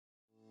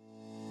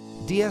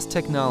DS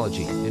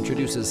Technology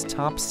introduces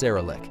Top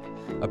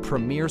CERALIQ, a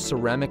premier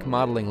ceramic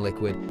modeling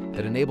liquid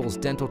that enables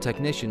dental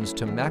technicians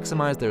to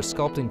maximize their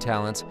sculpting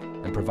talents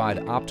and provide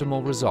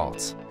optimal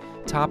results.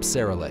 Top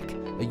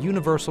CERALIQ, a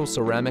universal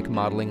ceramic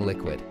modeling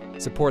liquid,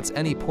 supports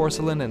any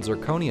porcelain and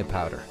zirconia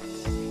powder.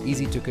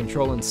 Easy to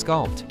control and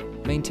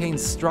sculpt,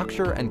 maintains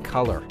structure and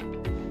color,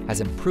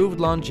 has improved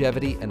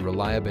longevity and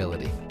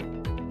reliability.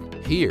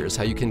 Here's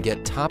how you can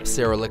get Top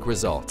CERALIQ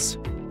results.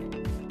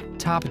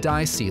 Top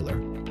Dye Sealer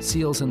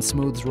seals and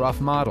smooths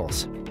rough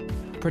models,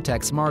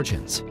 protects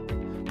margins,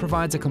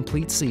 provides a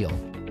complete seal,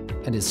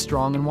 and is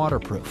strong and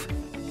waterproof.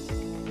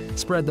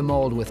 Spread the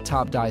mold with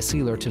Top Dye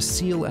Sealer to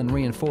seal and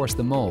reinforce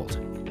the mold.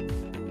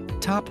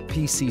 Top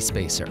PC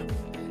Spacer,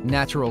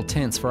 natural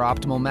tints for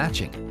optimal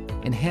matching,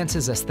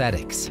 enhances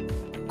aesthetics,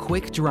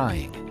 quick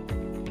drying,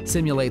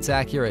 simulates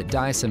accurate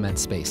dye cement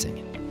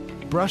spacing.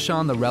 Brush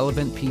on the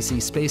relevant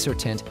PC Spacer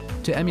tint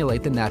to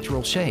emulate the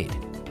natural shade.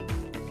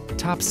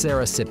 Top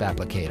CeraSip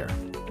Applicator,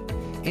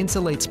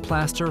 insulates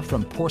plaster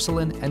from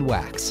porcelain and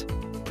wax,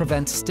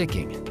 prevents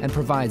sticking, and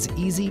provides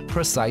easy,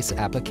 precise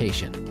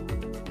application.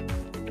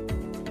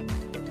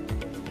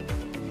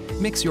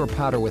 Mix your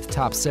powder with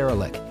Top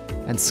CERALIQ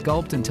and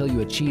sculpt until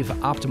you achieve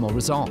optimal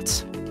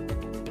results.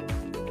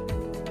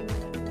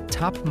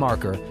 Top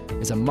Marker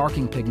is a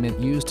marking pigment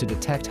used to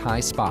detect high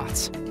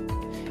spots.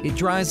 It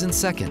dries in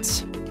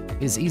seconds,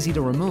 is easy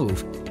to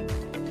remove,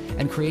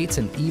 and creates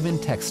an even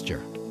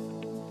texture.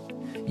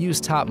 Use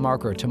Top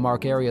Marker to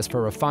mark areas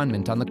for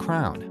refinement on the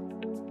crown.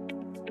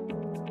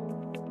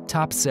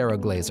 Top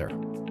CeraGlazer,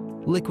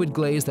 liquid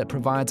glaze that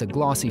provides a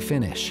glossy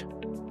finish.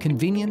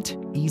 Convenient,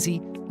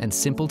 easy, and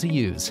simple to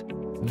use.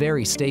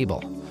 Very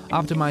stable,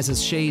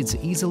 optimizes shades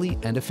easily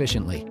and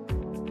efficiently.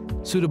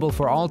 Suitable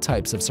for all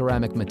types of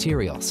ceramic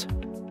materials.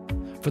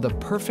 For the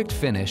perfect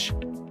finish,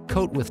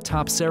 coat with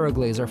Top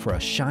CeraGlazer for a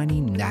shiny,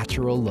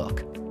 natural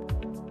look.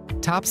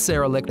 Top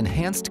CERALIQ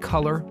enhanced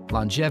color,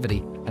 longevity,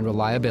 and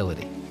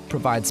reliability.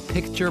 Provides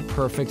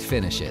picture-perfect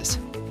finishes.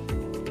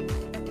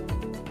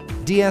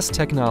 DS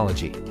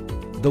Technology,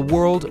 the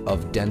world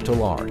of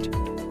dental art.